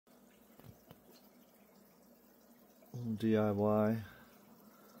Some DIY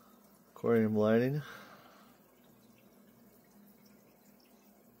aquarium lighting.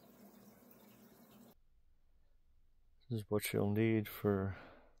 This is what you'll need for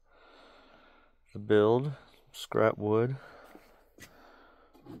the build: scrap wood,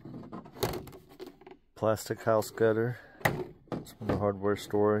 plastic house gutter. It's from the hardware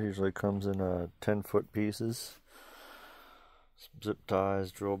store. It usually comes in 10-foot pieces. Some zip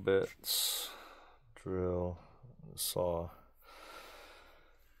ties, drill bits, drill, saw.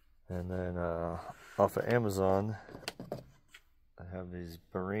 And then off of Amazon, I have these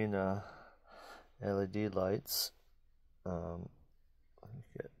Barina LED lights.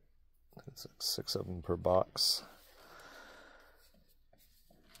 It's like 6 of them per box.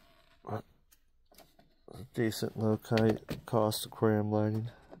 It's a decent low cost aquarium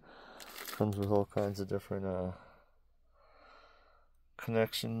lighting. Comes with all kinds of different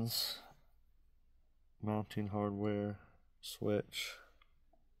connections, mounting hardware, switch.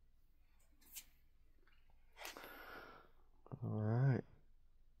 Alright.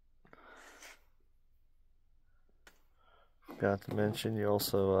 Forgot to mention, you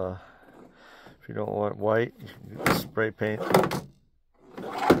also, if you don't want white, you can spray paint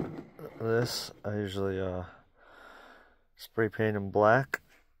this. I usually spray paint them black.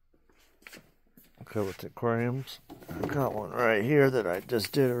 Go with the aquariums. I've got one right here that I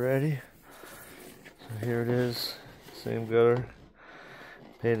just did already. So here it is, same gutter,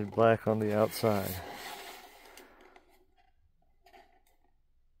 painted black on the outside.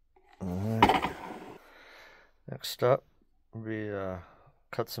 Alright. Next up, we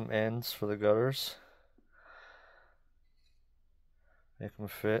cut some ends for the gutters. Make them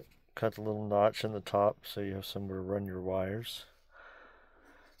fit. Cut a little notch in the top so you have somewhere to run your wires.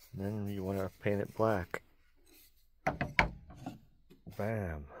 And then you want to paint it black.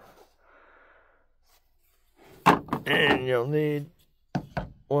 Bam. And you'll need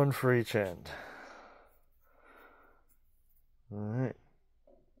one for each end. Alright.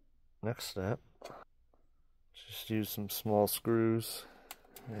 Next step. Just use some small screws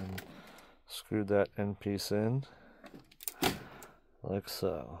and screw that end piece in. Like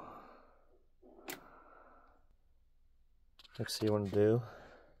so. Next thing you want to do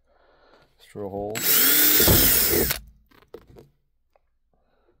is drill holes.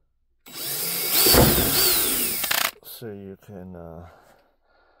 So you can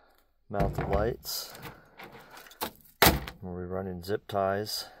mount the lights. We're running zip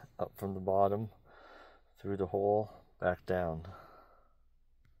ties up from the bottom through the hole back down.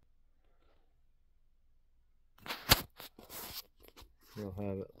 You'll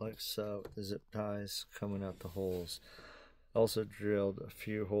have it like so, with the zip ties coming out the holes. Also drilled a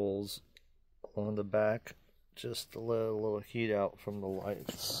few holes on the back just to let a little heat out from the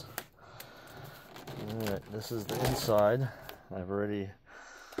lights. Alright, this is the inside. I've already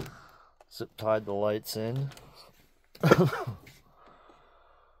zip tied the lights in.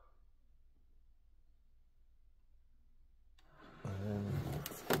 And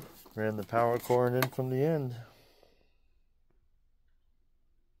ran the power cord in from the end.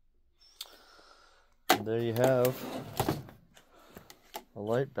 And there you have a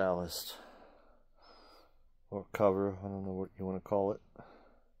light ballast, or cover, I don't know what you want to call it.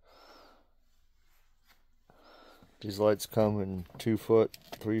 These lights come in 2-foot,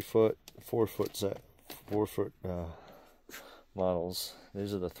 3-foot, 4-foot models.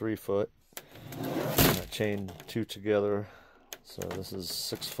 These are the 3-foot. I chained 2 together, so this is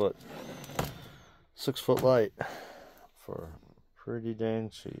 6-foot light for pretty dang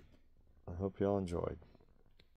cheap. I hope y'all enjoyed.